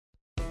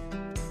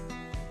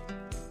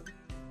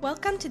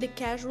Welcome to the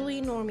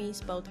Casually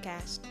Normies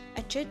podcast,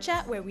 a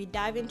chit-chat where we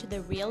dive into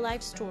the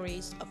real-life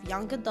stories of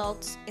young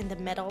adults in the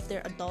middle of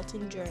their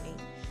adulting journey.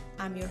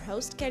 I'm your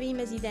host,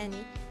 Karima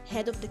Zidani,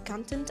 head of the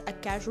content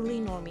at Casually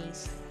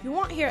Normies. You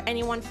won't hear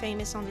anyone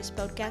famous on this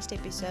podcast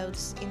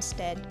episodes.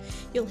 Instead,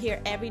 you'll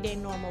hear everyday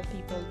normal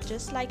people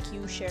just like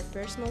you share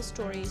personal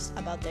stories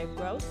about their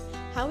growth,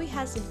 how it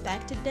has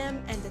impacted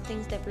them, and the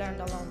things they've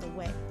learned along the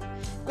way.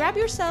 Grab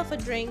yourself a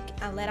drink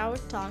and let our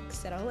talk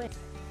settle in.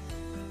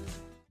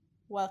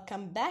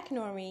 Welcome back,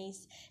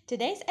 normies.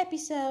 Today's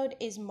episode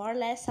is more or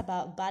less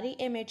about body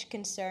image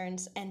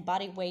concerns and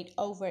body weight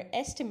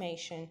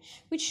overestimation,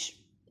 which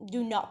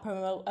do not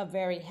promote a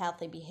very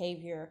healthy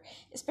behavior,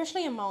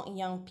 especially among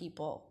young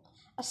people.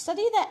 A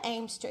study that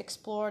aims to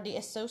explore the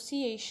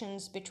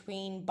associations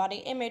between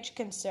body image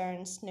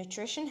concerns,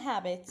 nutrition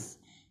habits,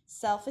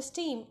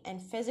 self-esteem, and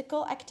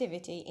physical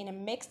activity in a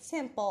mixed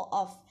sample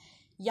of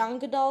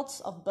young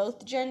adults of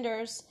both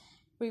genders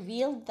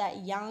revealed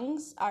that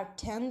youngs are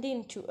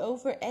tending to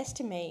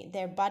overestimate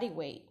their body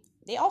weight.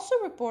 They also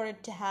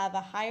reported to have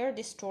a higher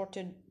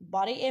distorted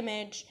body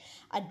image,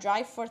 a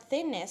drive for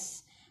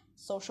thinness,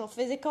 social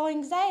physical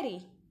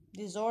anxiety,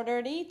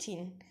 disordered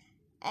eating,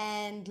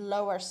 and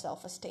lower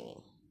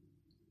self-esteem.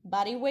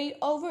 Body weight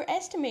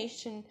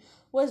overestimation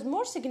was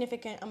more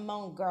significant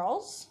among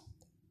girls,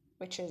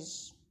 which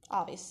is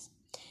obvious.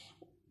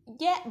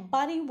 Yet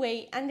body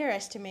weight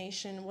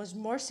underestimation was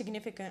more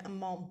significant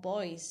among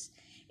boys.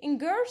 In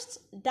girls,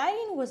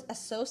 dieting was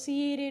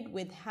associated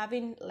with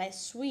having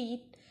less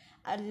sweet,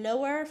 a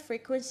lower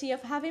frequency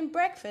of having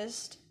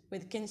breakfast,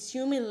 with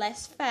consuming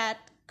less fat,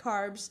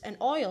 carbs, and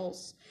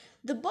oils.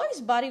 The boys'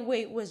 body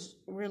weight was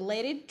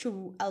related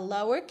to a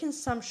lower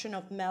consumption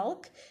of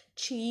milk,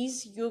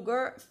 cheese,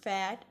 yogurt,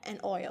 fat, and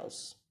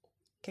oils.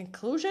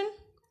 Conclusion: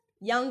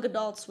 young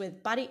adults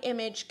with body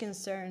image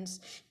concerns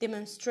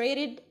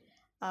demonstrated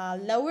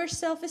lower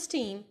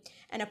self-esteem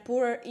and a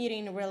poorer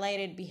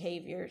eating-related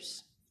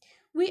behaviors.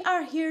 We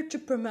are here to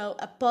promote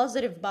a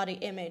positive body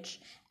image,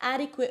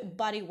 adequate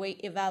body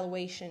weight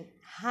evaluation,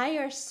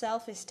 higher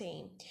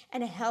self-esteem,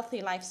 and a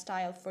healthy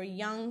lifestyle for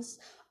youngs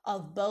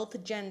of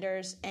both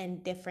genders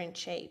and different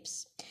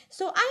shapes.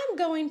 So I am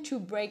going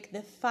to break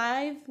the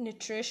 5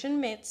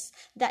 nutrition myths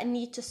that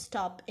need to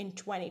stop in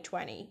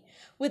 2020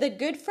 with a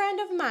good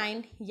friend of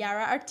mine,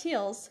 Yara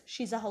Artiles.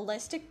 She's a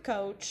holistic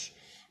coach,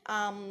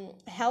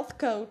 health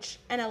coach,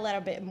 and a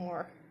little bit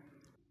more.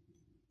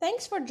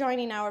 Thanks for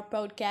joining our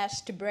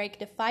podcast to break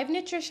the 5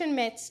 nutrition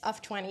myths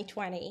of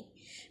 2020.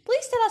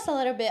 Please tell us a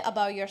little bit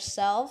about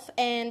yourself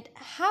and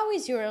how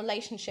is your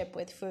relationship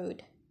with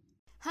food?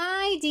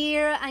 Hi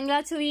dear, I'm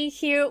glad to be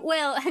here.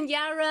 Well, I'm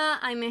Yara.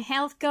 I'm a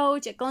health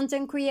coach, a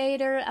content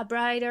creator, a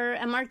writer,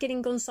 a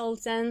marketing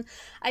consultant.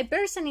 I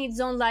personally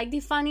don't like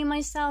defining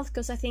myself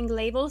because I think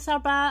labels are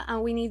bad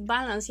and we need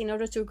balance in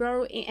order to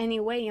grow in any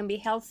way and be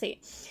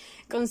healthy.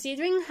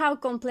 Considering how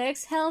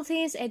complex health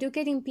is,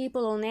 educating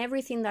people on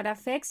everything that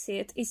affects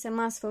it is a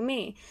must for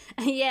me.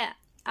 Yeah,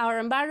 our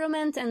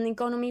environment and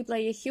economy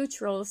play a huge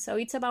role, so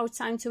it's about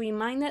time to be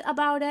minded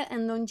about it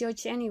and don't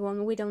judge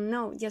anyone we don't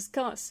know just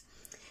cause.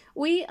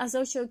 We as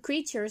social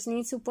creatures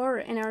need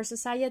support, and our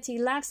society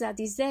lacks that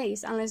these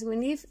days unless we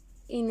live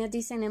in a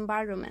decent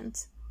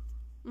environment.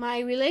 My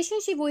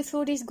relationship with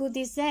food is good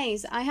these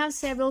days. I have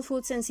several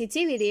food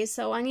sensitivities,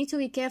 so I need to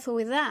be careful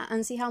with that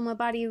and see how my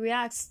body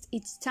reacts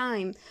each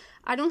time.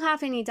 I don't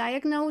have any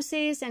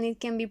diagnosis and it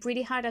can be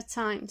pretty hard at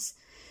times.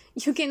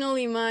 You can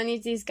only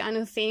manage these kind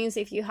of things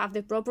if you have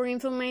the proper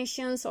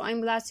information, so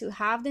I'm glad to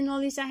have the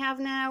knowledge I have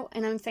now,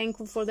 and I'm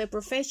thankful for the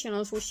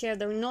professionals who share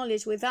their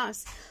knowledge with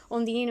us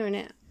on the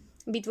internet.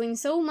 Between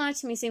so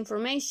much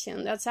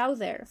misinformation that's out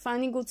there,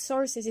 finding good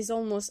sources is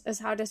almost as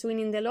hard as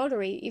winning the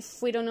lottery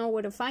if we don't know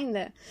where to find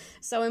it.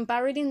 So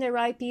empowering the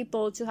right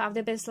people to have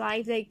the best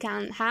life they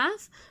can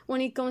have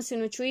when it comes to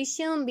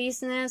nutrition,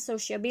 business,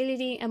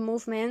 sociability, and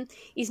movement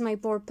is my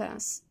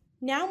purpose.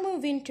 Now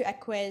moving to a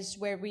quiz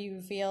where we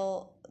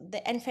reveal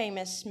the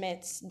infamous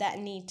myths that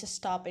need to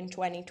stop in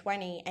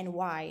 2020 and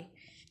why.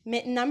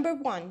 Myth number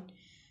 1.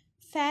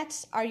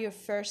 Fats are your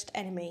first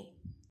enemy.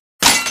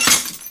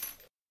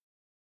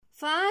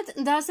 Fat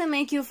doesn't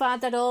make you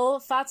fat at all.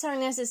 Fats are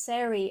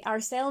necessary.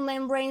 Our cell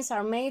membranes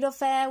are made of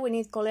fat. We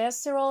need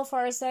cholesterol for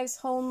our sex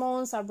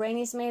hormones. Our brain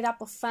is made up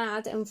of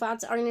fat, and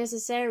fats are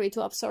necessary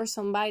to absorb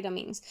some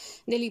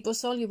vitamins, the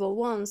liposoluble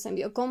ones, and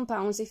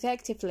biocompounds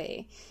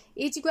effectively.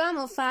 Each gram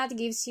of fat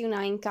gives you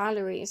 9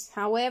 calories.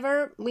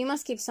 However, we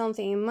must keep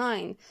something in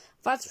mind.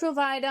 Fats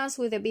provide us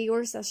with a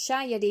bigger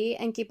satiety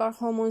and keep our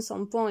hormones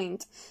on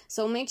point.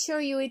 So make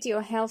sure you eat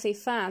your healthy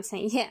fats,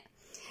 and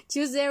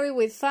choose dairy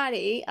with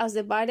fatty, as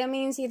the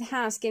vitamins it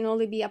has can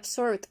only be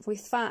absorbed with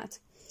fat.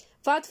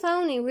 Fat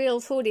found in real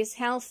food is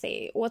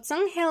healthy. What's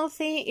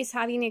unhealthy is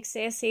having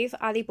excessive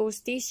adipose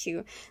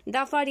tissue,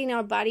 that fat in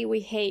our body we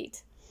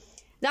hate.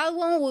 That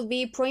one would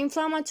be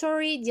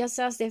pro-inflammatory, just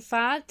as the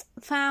fat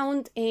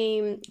found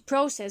in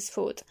processed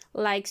food,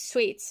 like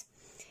sweets.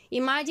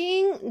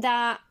 Imagine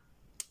that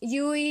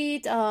you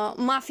eat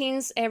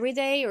muffins every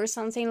day or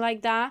something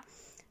like that.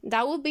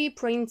 That would be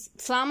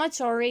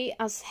pro-inflammatory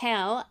as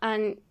hell,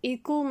 and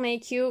it could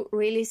make you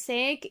really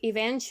sick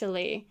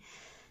eventually.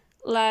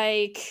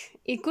 Like,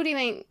 it could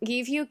even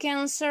give you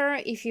cancer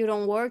if you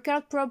don't work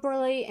out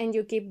properly and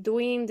you keep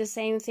doing the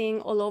same thing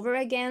all over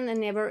again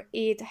and never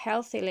eat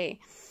healthily.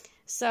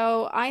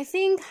 So I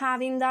think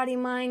having that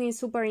in mind is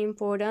super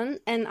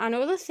important. And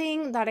another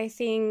thing that I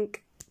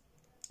think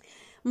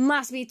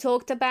must be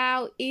talked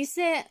about is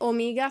the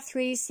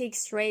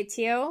omega-3-6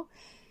 ratio.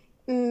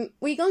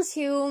 We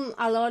consume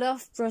a lot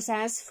of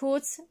processed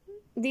foods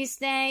these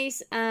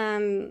days,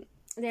 and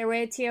the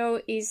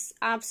ratio is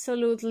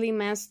absolutely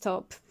messed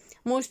up.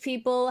 Most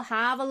people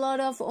have a lot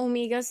of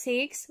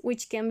omega-6,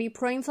 which can be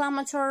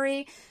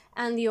pro-inflammatory,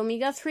 and the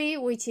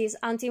omega-3, which is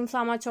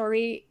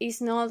anti-inflammatory, is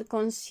not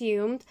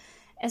consumed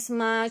as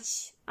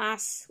much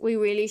as we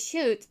really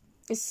should.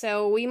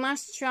 So we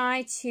must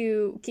try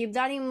to keep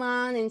that in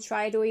mind and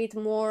try to eat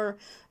more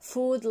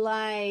food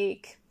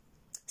like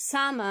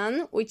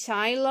salmon, which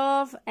I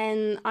love,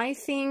 and I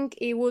think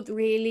it would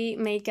really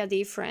make a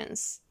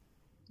difference.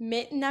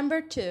 Myth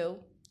number 2,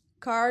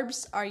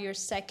 carbs are your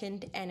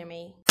second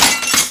enemy.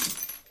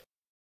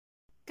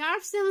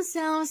 Carbs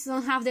themselves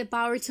don't have the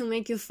power to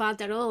make you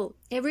fat at all.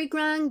 Every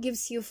gram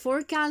gives you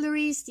 4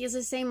 calories, just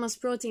the same as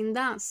protein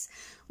does.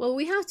 What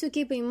we have to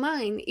keep in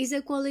mind is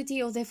the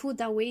quality of the food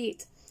that we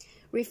eat.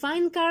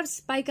 Refined carbs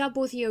spike up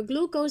both your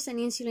glucose and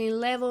insulin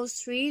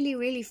levels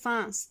really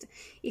fast.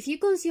 If you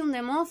consume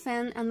them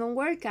often and don't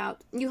work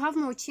out, you have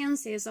more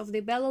chances of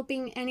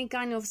developing any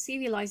kind of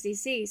civilized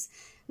disease,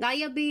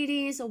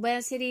 diabetes,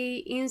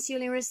 obesity,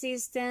 insulin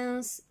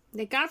resistance.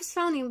 The carbs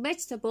found in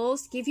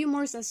vegetables give you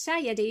more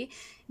satiety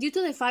due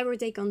to the fiber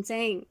they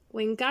contain.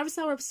 When carbs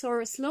are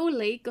absorbed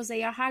slowly because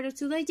they are harder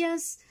to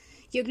digest,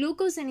 your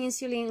glucose and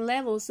insulin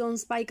levels don't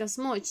spike as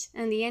much,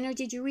 and the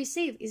energy you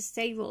receive is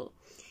stable.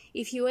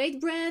 If you ate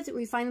bread,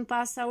 refined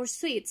pasta, or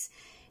sweets,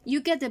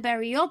 you get the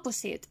very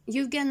opposite.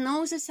 You get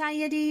no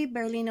satiety,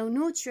 barely no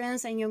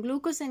nutrients, and your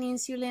glucose and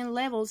insulin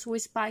levels will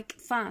spike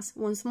fast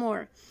once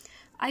more.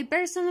 I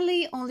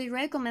personally only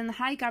recommend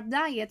high-carb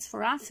diets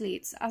for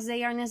athletes, as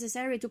they are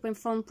necessary to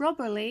perform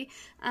properly,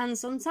 and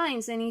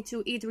sometimes they need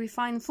to eat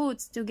refined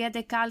foods to get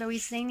the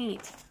calories they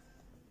need.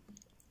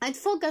 I'd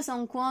focus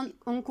on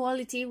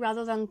quality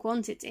rather than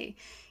quantity.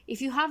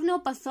 If you have no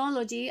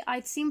pathology,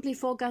 I'd simply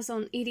focus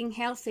on eating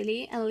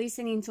healthily and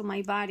listening to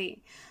my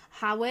body.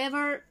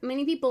 However,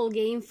 many people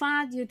gain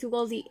fat due to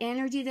all the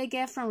energy they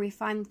get from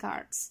refined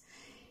carbs.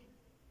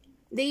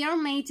 They are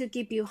made to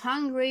keep you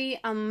hungry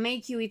and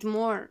make you eat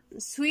more.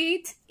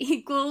 Sweet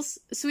equals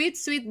sweet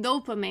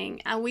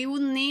dopamine, and we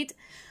would need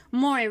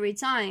more every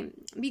time.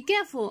 Be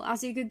careful,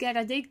 as you could get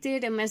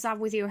addicted and mess up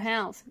with your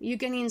health. You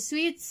can eat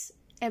sweets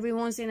every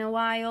once in a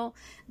while.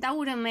 That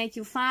wouldn't make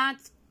you fat,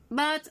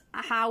 but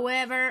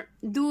however,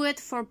 do it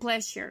for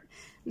pleasure.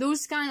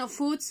 Those kind of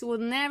foods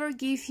would never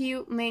give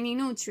you many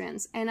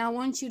nutrients, and I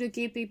want you to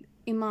keep it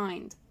in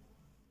mind.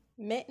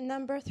 Myth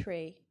number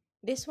 3.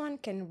 This one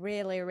can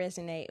really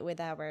resonate with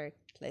our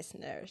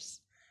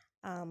listeners.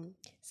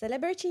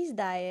 Celebrities'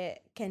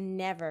 diet can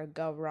never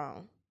go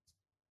wrong.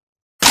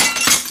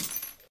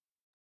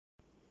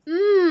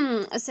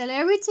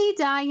 Celebrity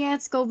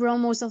diets go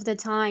wrong most of the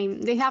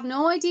time. They have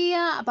no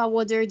idea about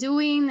what they're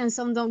doing, and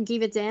some don't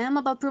give a damn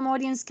about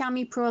promoting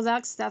scammy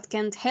products that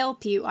can't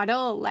help you at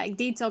all, like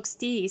detox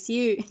teas.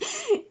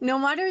 No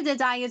matter the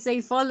diets they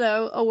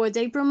follow or what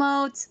they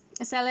promote,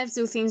 celebs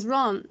do things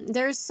wrong.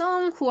 There's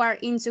some who are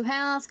into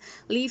health,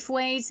 lift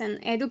weights, and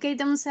educate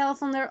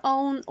themselves on their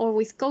own or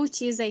with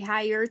coaches they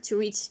hire to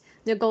reach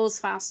their goals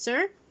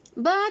faster.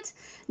 But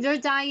their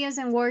diets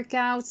and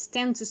workouts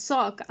tend to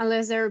suck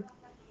unless they're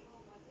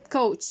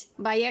coached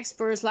by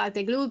experts like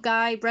the Glute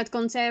Guy, Brett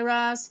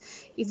Contreras.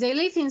 If they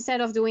lift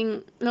instead of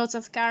doing lots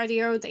of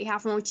cardio, they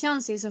have more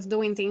chances of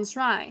doing things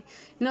right.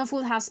 No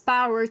food has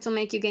power to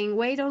make you gain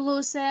weight or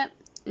lose it.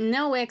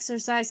 No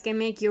exercise can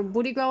make your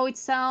booty grow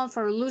itself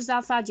or lose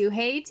that fat you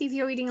hate if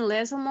you're eating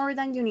less or more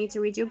than you need to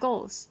reach your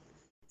goals.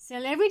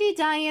 Celebrity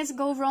diets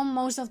go wrong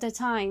most of the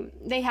time.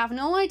 They have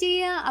no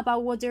idea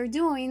about what they're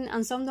doing,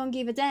 and some don't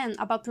give a damn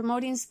about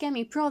promoting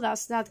scammy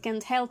products that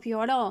can't help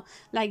you at all,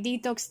 like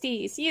detox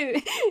teas.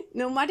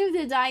 No matter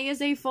the diets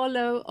they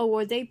follow or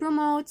what they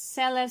promote,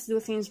 celebs do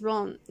things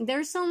wrong.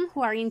 There's some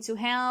who are into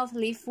health,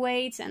 lift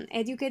weights, and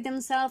educate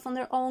themselves on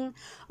their own,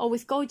 or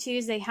with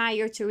coaches they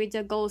hire to reach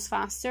their goals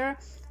faster.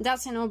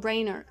 That's a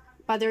no-brainer.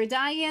 But their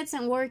diets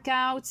and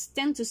workouts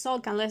tend to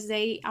suck unless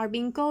they are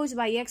being coached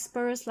by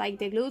experts like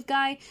the Glute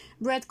Guy,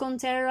 Brett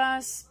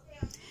Contreras,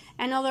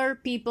 and other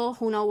people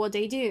who know what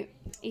they do.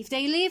 If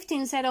they lift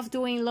instead of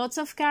doing lots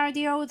of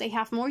cardio, they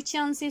have more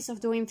chances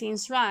of doing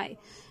things right.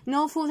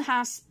 No food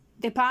has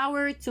the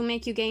power to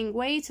make you gain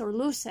weight or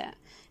lose it.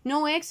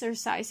 No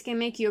exercise can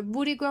make your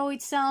booty grow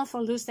itself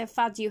or lose the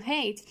fat you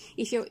hate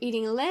if you're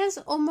eating less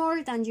or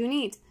more than you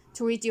need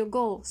to reach your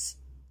goals.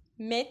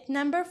 Myth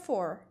number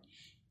 4.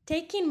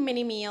 Taking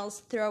mini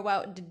meals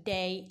throughout the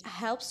day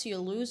helps you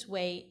lose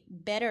weight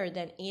better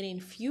than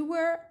eating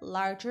fewer,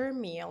 larger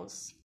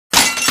meals.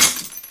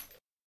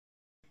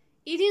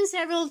 Eating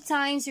several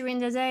times during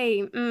the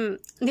day.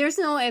 There's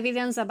no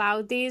evidence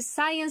about this.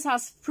 Science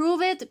has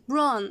proved it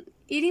wrong.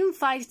 Eating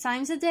 5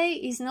 times a day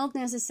is not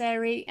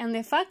necessary, and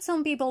the fact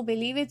some people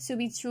believe it to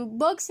be true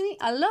bugs me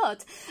a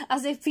lot,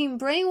 as they've been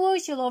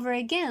brainwashed all over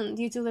again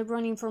due to the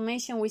wrong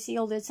information we see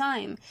all the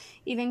time,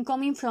 even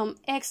coming from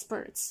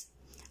experts.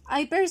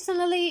 I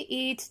personally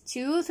eat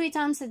 2-3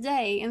 times a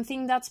day and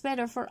think that's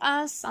better for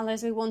us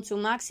unless we want to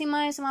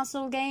maximize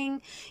muscle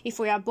gain, if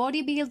we are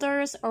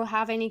bodybuilders or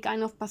have any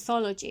kind of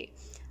pathology.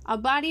 Our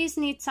bodies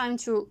need time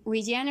to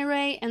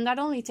regenerate, and that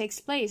only takes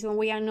place when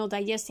we are not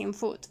digesting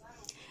food.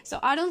 So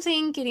I don't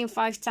think eating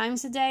 5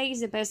 times a day is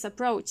the best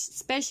approach,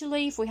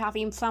 especially if we have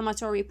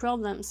inflammatory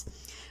problems.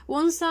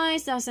 One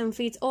size doesn't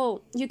fit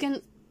all. You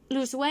can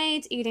lose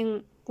weight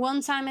eating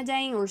 1 time a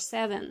day or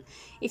 7.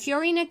 If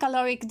you're in a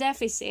caloric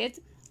deficit,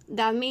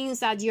 that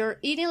means that you're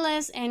eating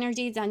less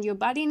energy than your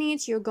body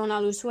needs, you're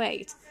gonna lose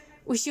weight.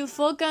 We should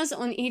focus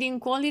on eating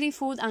quality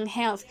food and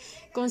health,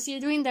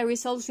 considering the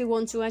results we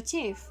want to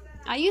achieve.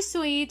 I used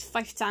to eat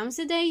 5 times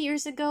a day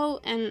years ago,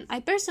 and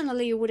I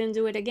personally wouldn't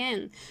do it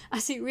again,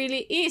 as it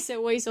really is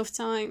a waste of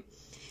time.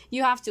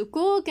 You have to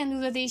cook and do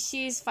the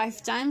dishes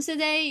 5 times a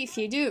day if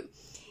you do.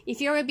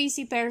 If you're a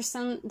busy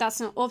person,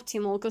 that's not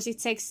optimal because it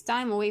takes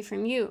time away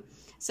from you.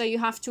 So you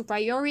have to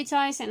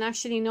prioritize and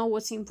actually know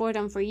what's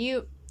important for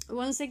you.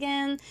 Once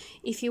again,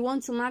 if you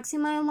want to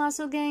maximize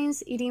muscle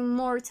gains, eating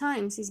more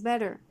times is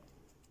better.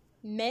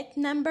 Myth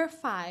number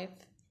 5.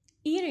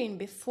 Eating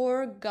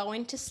before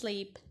going to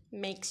sleep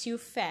makes you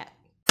fat.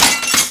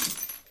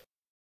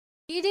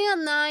 Eating at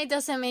night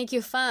doesn't make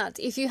you fat.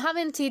 If you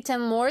haven't eaten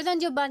more than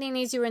your body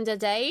needs during the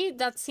day,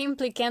 that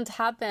simply can't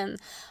happen.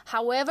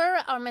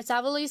 However, our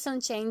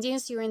metabolism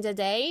changes during the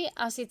day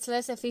as it's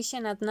less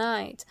efficient at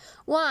night.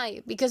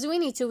 Why? Because we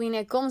need to be in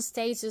a calm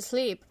state to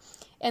sleep.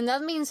 And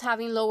that means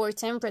having lower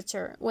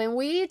temperature. When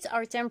we eat,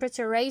 our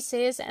temperature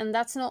raises, and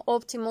that's not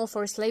optimal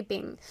for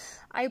sleeping.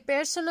 I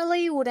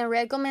personally wouldn't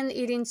recommend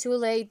eating too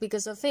late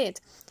because of it.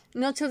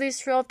 Not to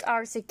disrupt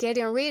our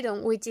circadian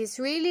rhythm, which is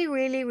really,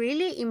 really,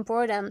 really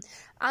important.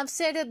 I've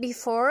said it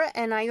before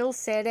and I'll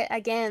say it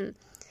again.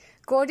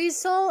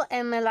 Cortisol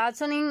and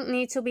melatonin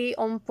need to be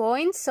on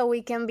point so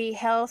we can be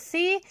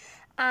healthy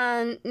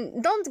and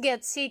don't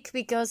get sick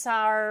because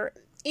our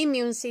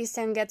immune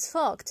system gets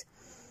fogged.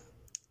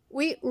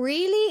 We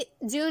really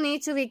do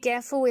need to be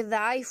careful with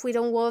that if we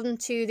don't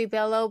want to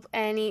develop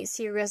any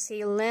serious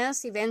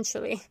illness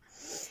eventually.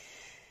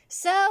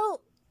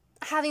 So,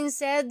 having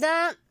said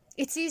that,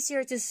 it's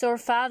easier to store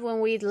fat when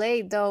we eat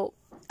late, though.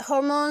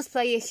 Hormones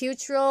play a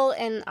huge role,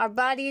 and our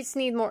bodies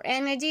need more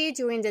energy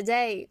during the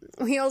day.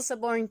 We also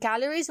burn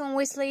calories when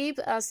we sleep,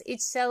 as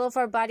each cell of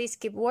our bodies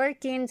keep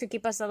working to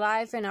keep us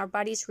alive, and our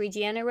bodies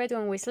regenerate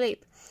when we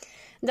sleep.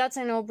 That's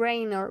a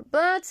no-brainer,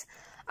 but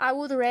I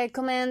would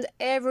recommend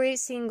every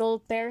single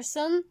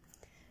person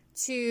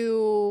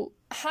to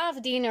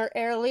have dinner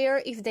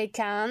earlier if they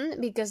can,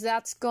 because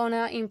that's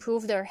gonna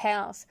improve their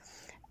health.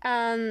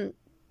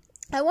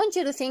 I want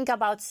you to think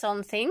about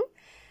something.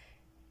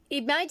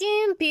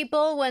 Imagine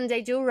people when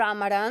they do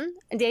Ramadan,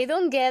 they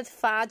don't get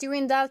fat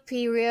during that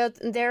period,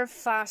 they're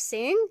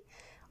fasting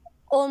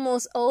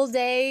almost all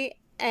day,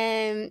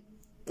 and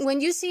when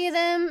you see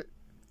them,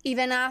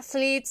 even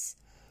athletes,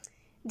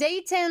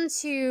 they tend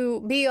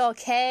to be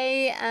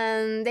okay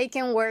and they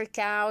can work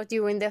out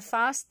during the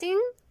fasting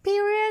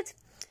period.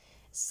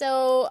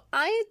 So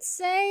I'd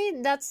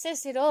say that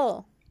says it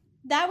all.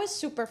 That was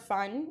super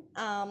fun.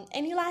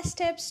 Any last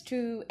tips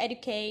to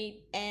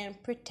educate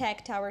and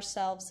protect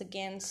ourselves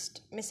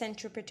against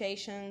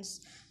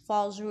misinterpretations,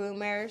 false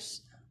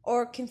rumors,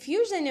 or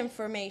confusing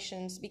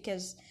informations?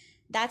 Because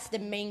that's the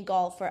main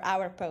goal for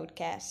our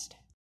podcast.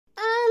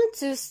 And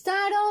to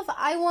start off,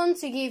 I want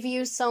to give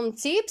you some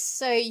tips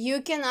so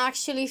you can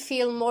actually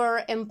feel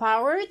more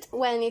empowered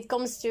when it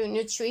comes to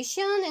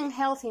nutrition and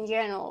health in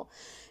general.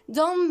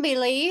 Don't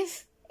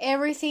believe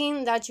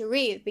everything that you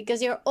read,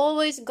 because you're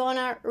always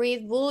gonna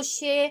read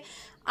bullshit,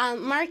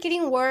 and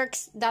marketing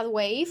works that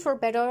way for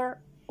better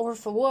or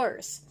for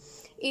worse.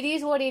 It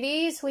is what it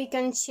is. We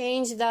can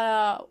change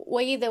the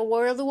way the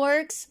world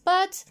works,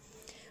 but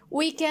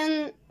we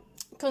can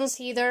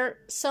consider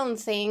some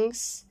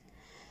things.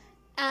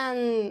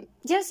 And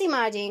just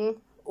imagine,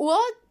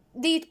 what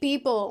did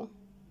people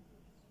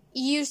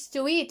used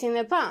to eat in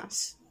the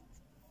past?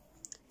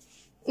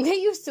 They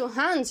used to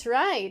hunt,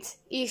 right?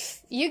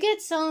 If you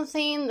get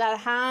something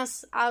that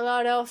has a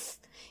lot of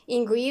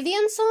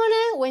ingredients on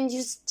it, when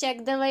you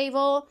check the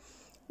label,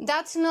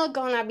 that's not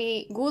gonna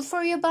be good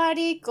for your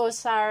body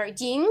because our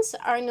genes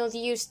are not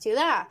used to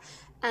that.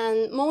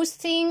 And most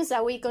things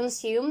that we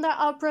consume that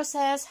are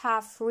processed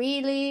have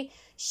really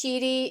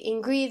shitty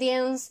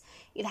ingredients.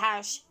 It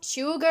has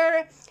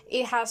sugar,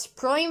 it has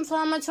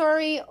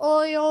pro-inflammatory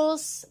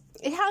oils,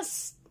 it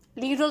has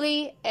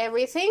literally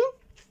everything.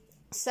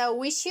 So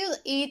we should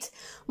eat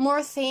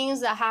more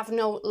things that have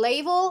no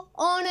label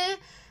on it,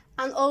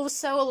 and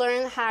also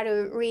learn how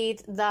to read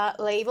the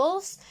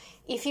labels.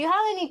 If you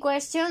have any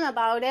question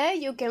about it,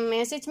 you can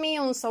message me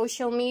on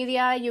social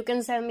media, you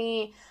can send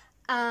me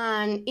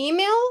an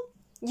email,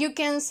 you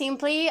can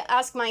simply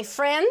ask my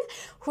friend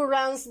who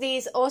runs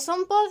this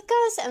awesome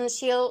podcast, and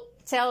she'll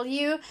tell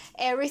you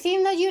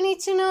everything that you need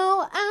to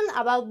know. And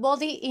about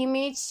body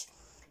image,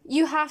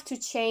 you have to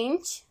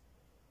change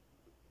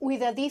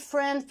with a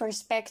different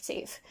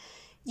perspective.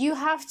 You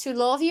have to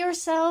love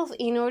yourself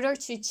in order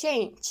to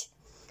change.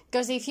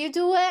 Because if you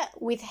do it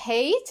with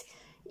hate,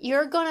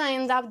 you're gonna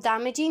end up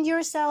damaging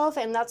yourself,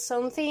 and that's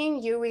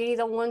something you really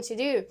don't want to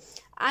do.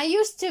 I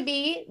used to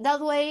be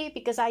that way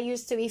because I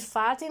used to be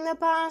fat in the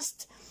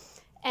past.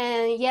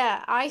 And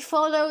yeah, I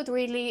followed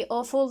really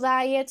awful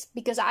diets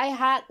because I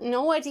had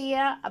no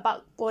idea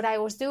about what I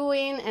was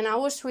doing, and I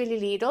was really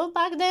little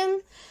back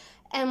then.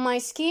 And my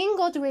skin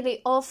got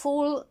really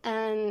awful,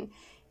 and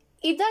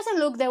it doesn't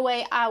look the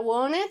way I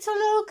want it to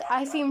look.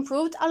 I've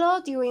improved a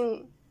lot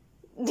during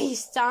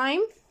this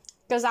time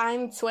because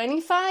I'm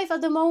 25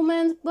 at the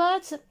moment,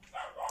 but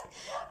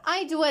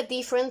I do it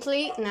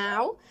differently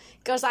now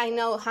because I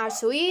know how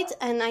to eat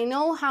and I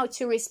know how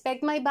to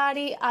respect my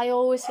body. I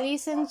always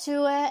listen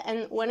to it,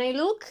 and when I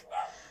look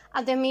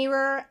at the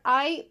mirror,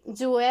 I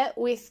do it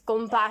with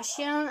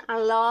compassion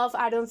and love.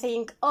 I don't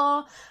think,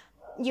 oh,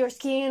 your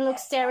skin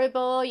looks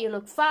terrible, you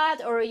look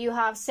fat, or you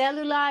have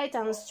cellulite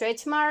and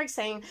stretch marks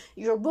and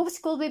your boobs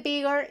could be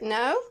bigger.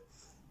 No.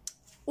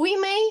 We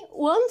may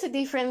want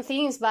different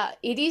things, but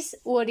it is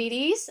what it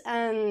is,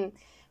 and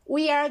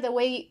we are the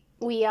way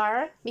we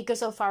are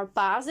because of our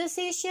past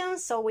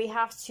decisions. So we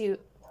have to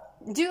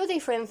do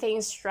different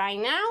things right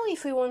now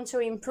if we want to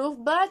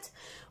improve, but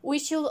we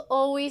should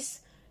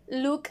always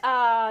look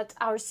at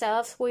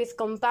ourselves with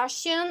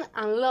compassion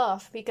and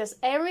love, because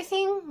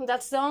everything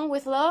that's done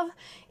with love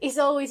is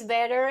always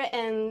better,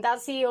 and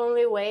that's the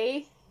only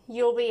way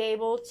you'll be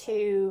able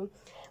to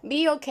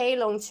be okay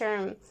long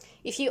term.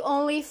 If you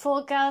only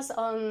focus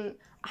on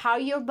how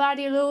your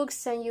body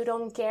looks and you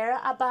don't care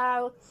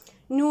about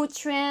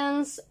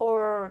nutrients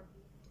or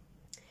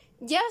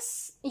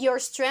just your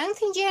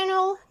strength in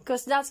general,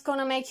 because that's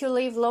gonna make you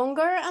live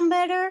longer and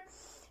better,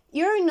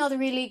 you're not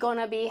really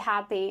gonna be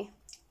happy.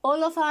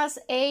 All of us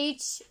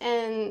age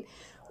and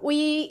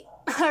we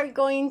are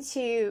going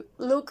to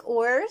look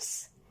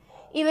worse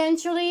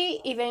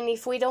eventually, even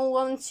if we don't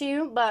want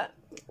to. But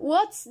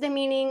what's the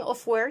meaning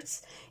of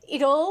words?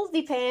 It all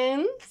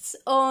depends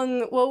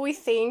on what we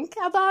think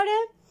about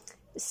it.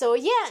 So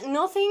yeah,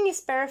 nothing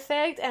is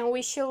perfect, and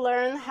we should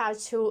learn how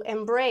to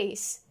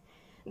embrace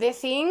the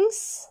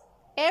things,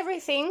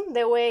 everything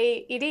the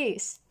way it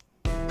is.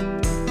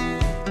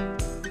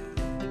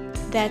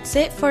 That's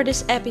it for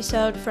this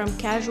episode from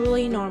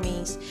Casually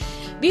Normies.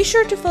 Be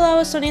sure to follow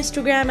us on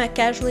Instagram at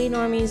Casually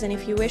Normies, and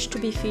if you wish to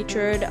be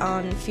featured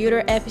on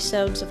future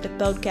episodes of the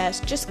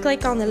podcast, just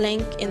click on the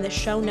link in the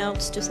show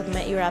notes to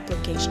submit your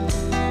application.